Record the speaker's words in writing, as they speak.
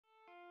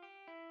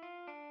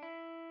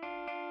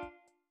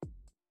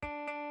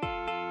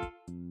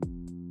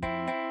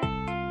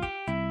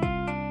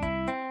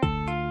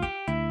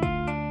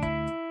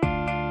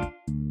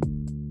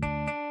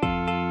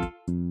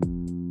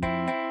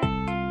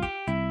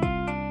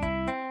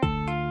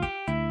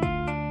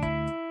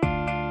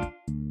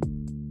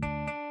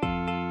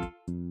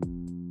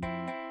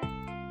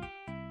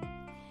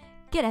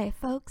G'day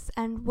folks,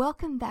 and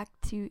welcome back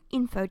to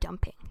Info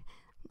Dumping,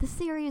 the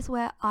series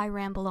where I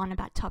ramble on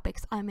about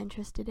topics I'm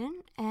interested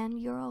in, and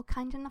you're all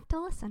kind enough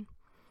to listen.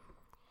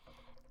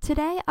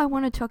 Today I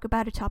want to talk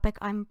about a topic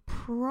I'm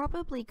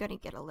probably going to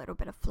get a little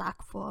bit of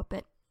flack for,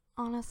 but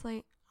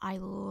honestly, I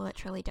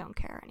literally don't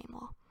care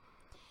anymore.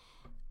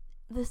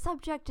 The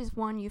subject is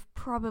one you've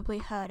probably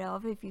heard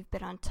of if you've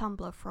been on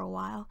Tumblr for a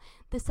while.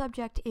 The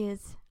subject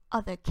is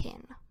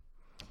otherkin.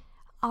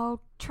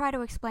 I'll try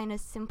to explain as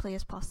simply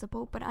as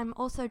possible, but I'm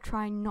also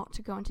trying not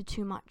to go into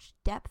too much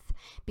depth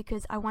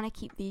because I want to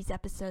keep these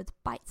episodes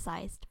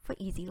bite-sized for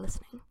easy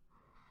listening.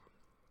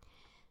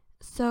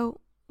 So,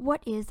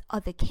 what is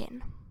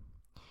otherkin?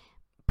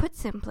 Put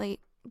simply,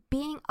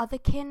 being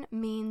otherkin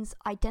means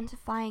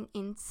identifying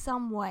in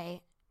some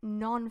way,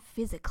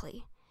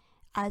 non-physically,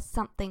 as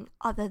something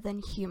other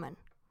than human.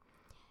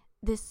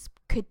 This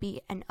could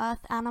be an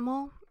earth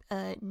animal,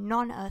 a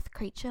non-earth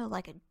creature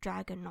like a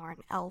dragon or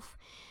an elf,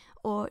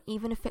 or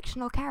even a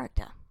fictional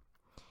character.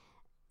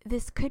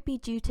 This could be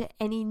due to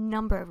any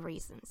number of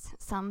reasons,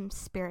 some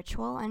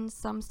spiritual and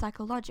some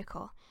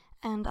psychological,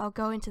 and I'll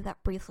go into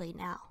that briefly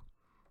now.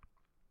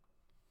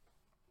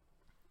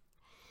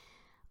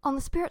 On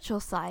the spiritual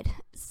side,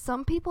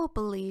 some people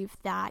believe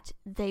that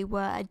they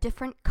were a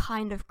different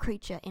kind of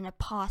creature in a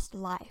past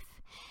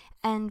life,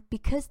 and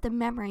because the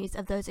memories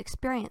of those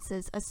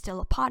experiences are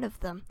still a part of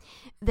them,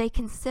 they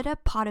consider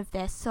part of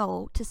their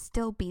soul to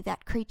still be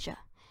that creature.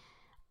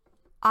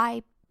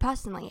 I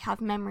personally have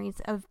memories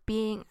of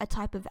being a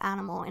type of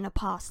animal in a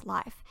past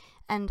life,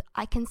 and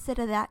I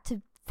consider that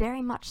to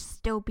very much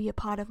still be a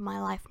part of my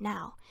life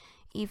now,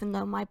 even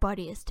though my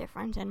body is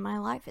different and my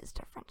life is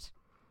different.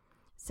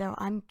 So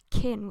I'm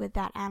kin with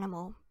that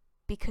animal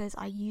because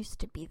I used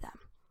to be them.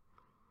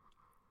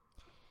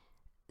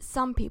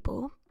 Some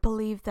people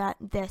believe that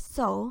their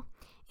soul,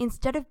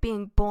 instead of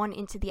being born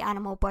into the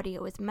animal body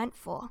it was meant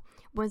for,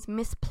 was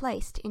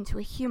misplaced into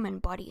a human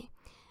body.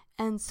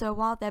 And so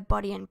while their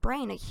body and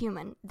brain are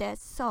human, their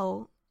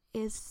soul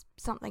is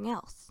something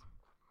else.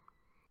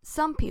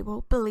 Some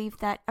people believe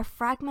that a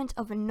fragment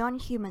of a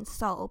non-human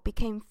soul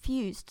became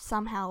fused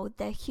somehow with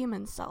their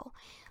human soul,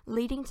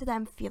 leading to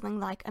them feeling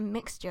like a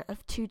mixture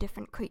of two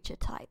different creature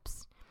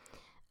types.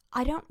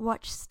 I don't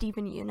watch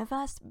Steven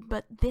Universe,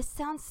 but this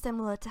sounds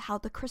similar to how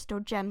the crystal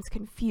gems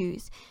can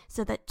fuse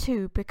so that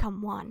two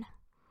become one.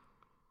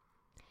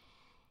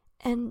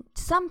 And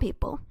some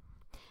people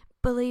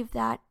believe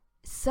that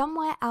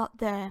somewhere out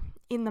there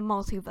in the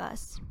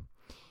multiverse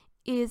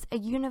is a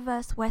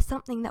universe where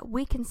something that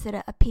we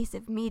consider a piece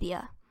of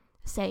media,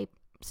 say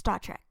Star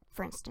Trek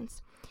for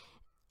instance,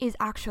 is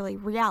actually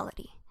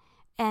reality,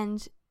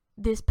 and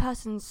this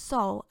person's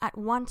soul at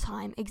one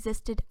time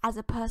existed as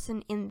a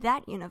person in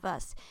that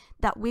universe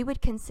that we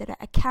would consider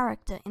a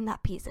character in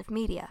that piece of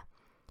media.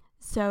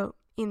 So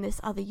in this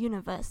other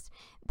universe,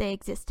 they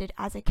existed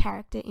as a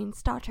character in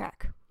Star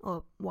Trek,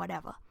 or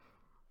whatever.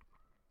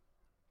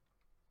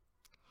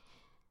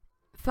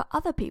 For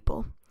other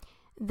people,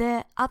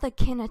 their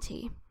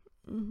otherkinity,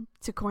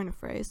 to coin a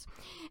phrase,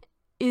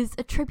 is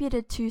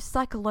attributed to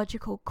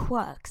psychological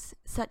quirks,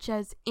 such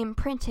as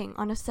imprinting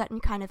on a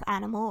certain kind of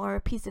animal or a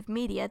piece of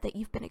media that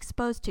you've been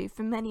exposed to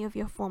for many of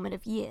your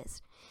formative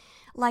years.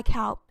 Like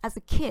how, as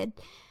a kid,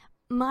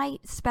 my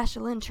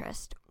special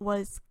interest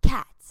was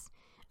cats,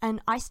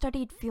 and I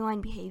studied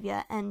feline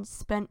behavior and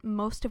spent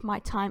most of my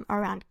time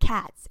around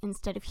cats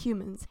instead of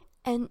humans.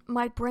 And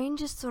my brain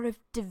just sort of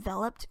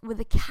developed with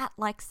a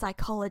cat-like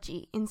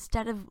psychology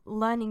instead of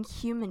learning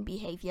human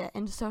behavior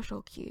and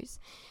social cues.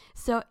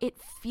 So it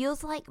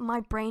feels like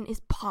my brain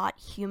is part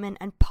human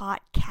and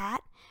part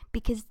cat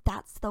because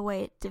that's the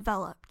way it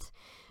developed.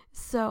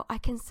 So I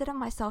consider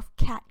myself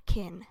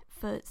catkin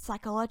for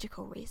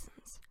psychological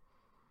reasons.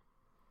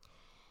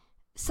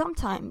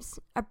 Sometimes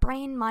a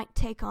brain might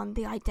take on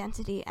the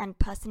identity and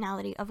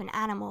personality of an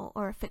animal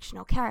or a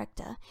fictional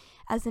character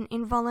as an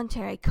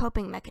involuntary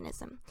coping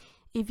mechanism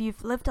if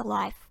you've lived a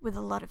life with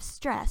a lot of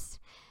stress,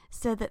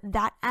 so that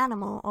that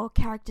animal or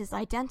character's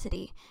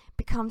identity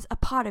becomes a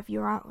part of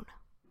your own.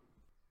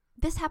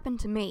 This happened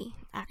to me,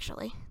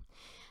 actually.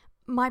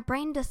 My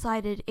brain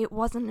decided it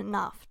wasn't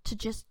enough to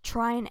just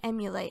try and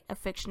emulate a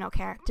fictional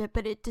character,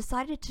 but it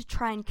decided to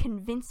try and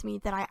convince me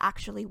that I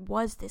actually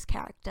was this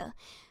character,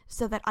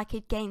 so that I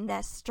could gain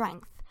their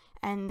strength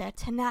and their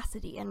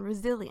tenacity and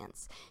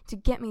resilience to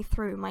get me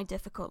through my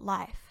difficult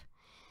life.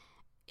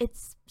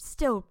 It's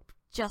still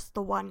just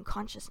the one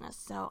consciousness,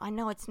 so I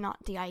know it's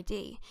not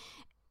DID.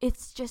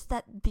 It's just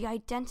that the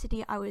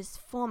identity I was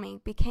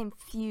forming became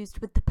fused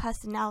with the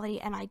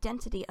personality and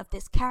identity of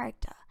this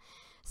character.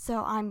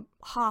 So I'm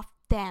half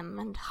them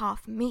and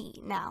half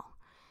me now.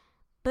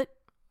 But,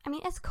 I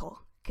mean, it's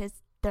cool,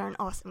 because they're an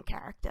awesome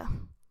character.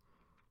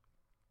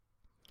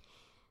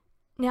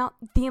 Now,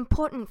 the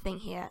important thing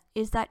here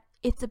is that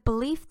it's a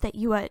belief that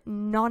you are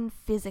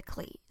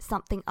non-physically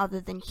something other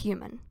than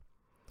human.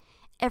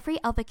 Every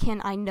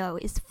otherkin I know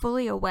is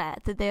fully aware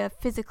that they are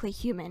physically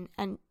human,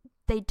 and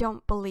they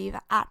don't believe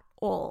at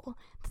all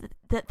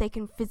that they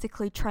can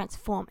physically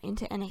transform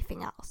into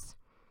anything else.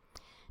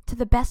 To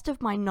the best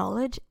of my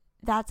knowledge,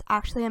 that's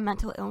actually a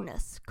mental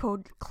illness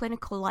called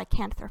clinical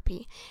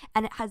lycanthropy,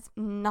 and it has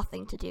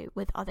nothing to do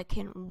with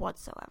otherkin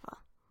whatsoever.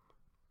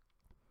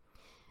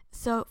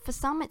 So for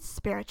some it's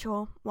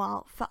spiritual,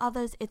 while for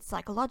others it's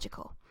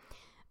psychological.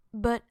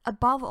 But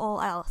above all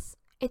else,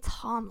 it's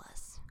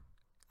harmless.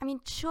 I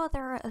mean, sure,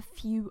 there are a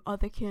few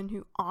otherkin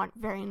who aren't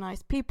very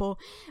nice people,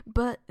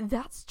 but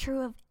that's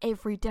true of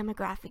every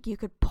demographic you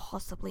could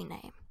possibly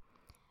name.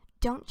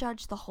 Don't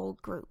judge the whole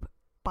group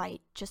by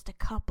just a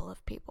couple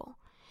of people.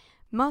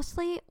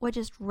 Mostly, we're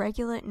just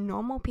regular,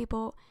 normal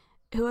people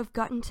who have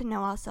gotten to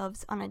know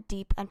ourselves on a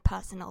deep and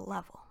personal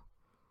level.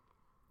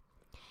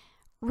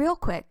 Real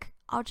quick,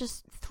 I'll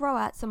just throw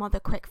out some other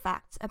quick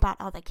facts about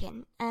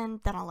otherkin, and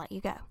then I'll let you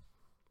go.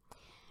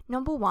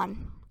 Number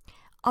 1,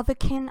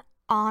 otherkin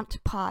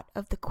aren't part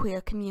of the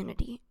queer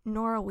community,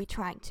 nor are we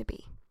trying to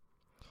be.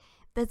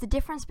 There's a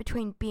difference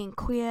between being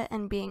queer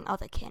and being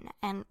otherkin,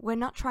 and we're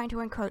not trying to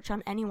encroach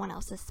on anyone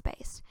else's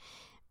space.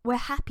 We're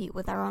happy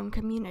with our own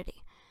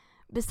community.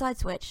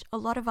 Besides which, a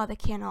lot of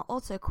otherkin are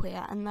also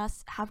queer and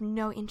thus have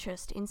no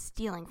interest in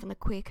stealing from the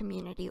queer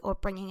community or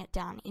bringing it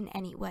down in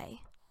any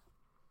way.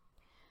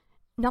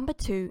 Number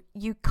 2,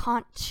 you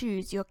can't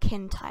choose your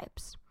kin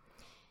types.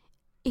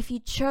 If you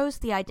chose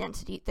the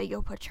identity that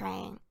you're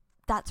portraying,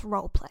 that's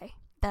roleplay.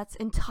 That's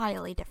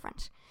entirely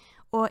different.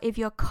 Or if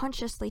you're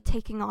consciously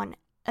taking on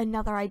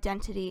another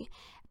identity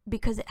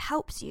because it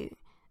helps you,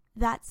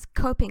 that's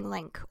coping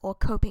link or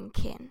coping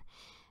kin.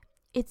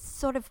 It's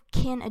sort of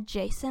kin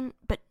adjacent,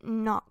 but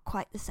not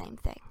quite the same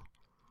thing.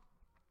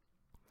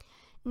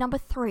 Number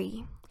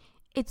 3,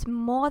 it's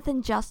more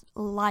than just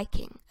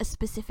liking a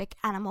specific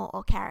animal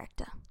or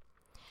character.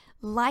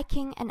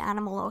 Liking an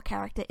animal or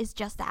character is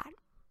just that,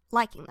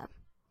 liking them.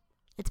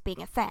 It's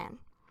being a fan.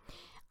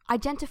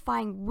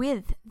 Identifying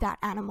with that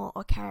animal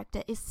or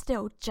character is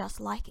still just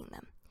liking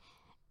them.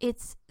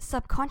 It's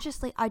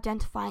subconsciously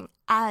identifying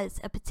as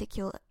a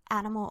particular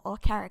animal or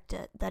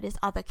character that is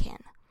otherkin.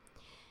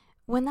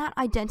 When that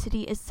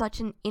identity is such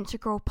an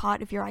integral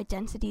part of your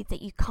identity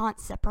that you can't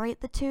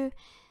separate the two,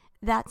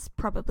 that's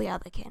probably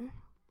otherkin.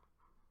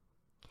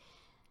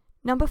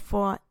 Number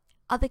 4,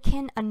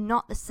 otherkin are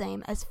not the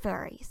same as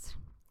furries.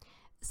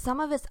 Some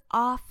of us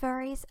are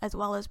furries as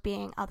well as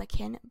being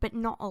otherkin, but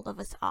not all of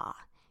us are.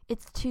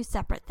 It's two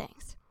separate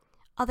things.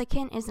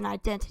 Otherkin is an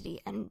identity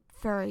and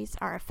furries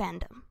are a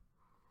fandom.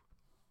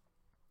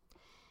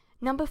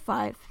 Number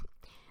 5,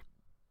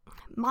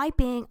 my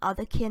being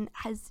otherkin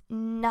has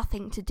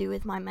nothing to do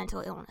with my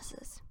mental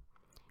illnesses.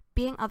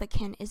 Being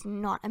otherkin is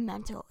not a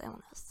mental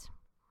illness.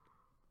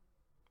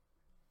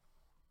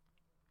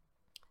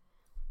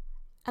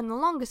 And the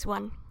longest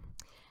one,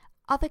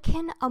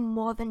 otherkin are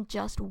more than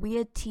just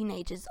weird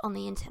teenagers on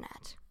the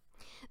internet.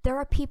 There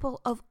are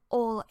people of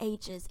all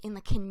ages in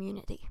the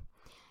community.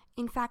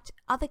 In fact,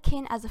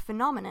 otherkin as a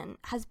phenomenon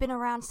has been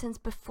around since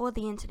before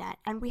the internet,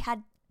 and we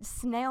had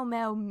snail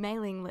mail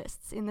mailing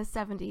lists in the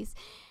 70s,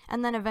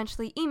 and then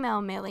eventually email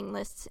mailing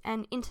lists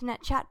and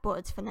internet chat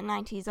boards from the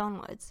 90s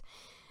onwards.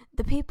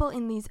 The people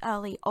in these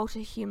early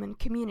ultra-human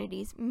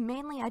communities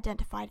mainly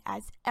identified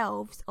as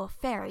elves or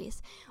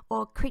fairies,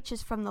 or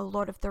creatures from the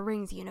Lord of the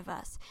Rings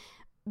universe,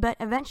 but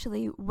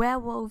eventually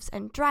werewolves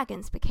and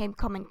dragons became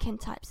common kin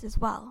types as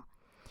well.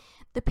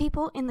 The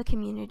people in the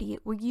community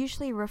were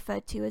usually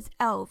referred to as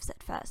elves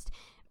at first,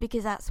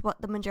 because that's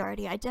what the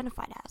majority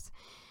identified as.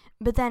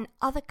 But then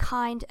other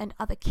kind and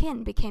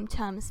otherkin became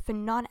terms for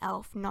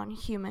non-elf,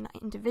 non-human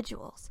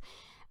individuals,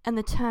 and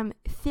the term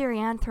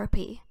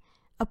therianthropy,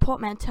 a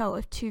portmanteau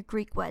of two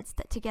Greek words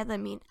that together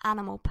mean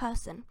animal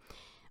person,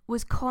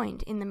 was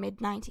coined in the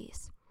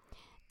mid-90s.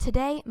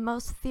 Today,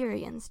 most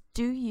Therians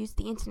do use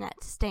the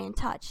internet to stay in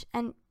touch,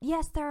 and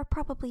yes, there are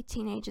probably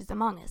teenagers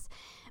among us,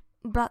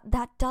 but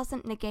that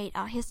doesn't negate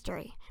our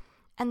history,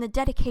 and the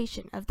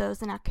dedication of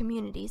those in our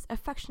communities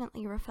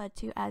affectionately referred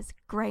to as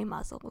grey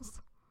muzzles.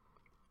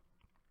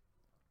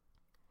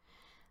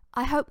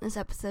 I hope this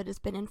episode has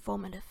been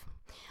informative.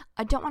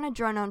 I don't want to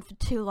drone on for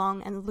too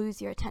long and lose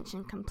your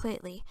attention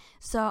completely,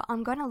 so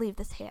I'm going to leave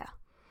this here.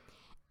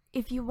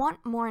 If you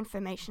want more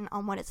information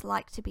on what it's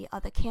like to be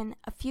otherkin,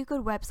 a few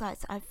good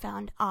websites I've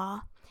found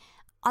are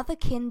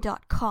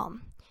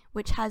otherkin.com,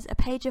 which has a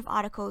page of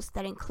articles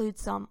that include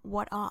some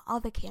What Are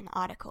Otherkin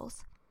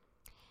articles,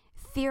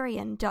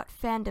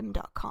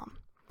 Therian.fandom.com,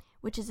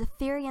 which is a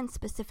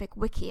Therian-specific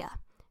wikia,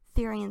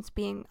 Therians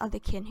being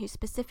otherkin who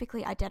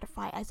specifically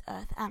identify as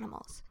Earth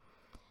animals.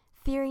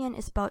 Therian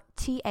is spelled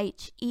Therian.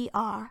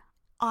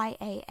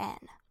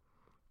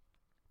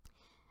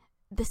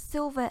 The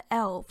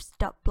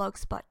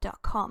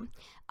silverelves.blogspot.com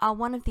are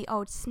one of the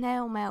old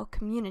snail mail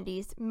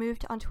communities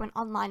moved onto an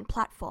online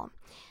platform,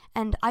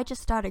 and I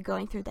just started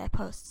going through their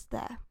posts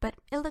there, but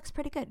it looks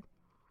pretty good.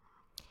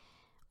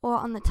 Or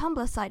on the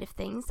Tumblr side of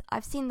things,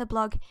 I've seen the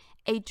blog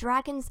A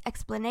Dragon's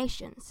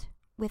Explanations,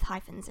 with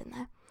hyphens in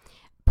there,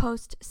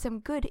 post some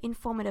good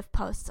informative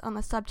posts on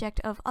the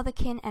subject of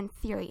otherkin and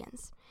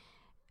Therians.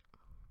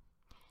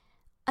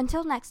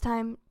 Until next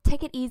time,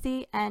 take it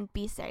easy and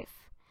be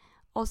safe.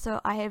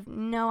 Also, I have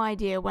no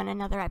idea when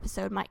another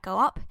episode might go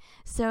up,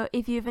 so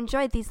if you've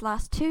enjoyed these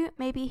last two,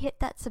 maybe hit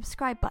that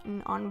subscribe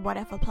button on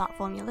whatever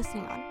platform you're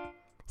listening on.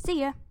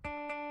 See ya!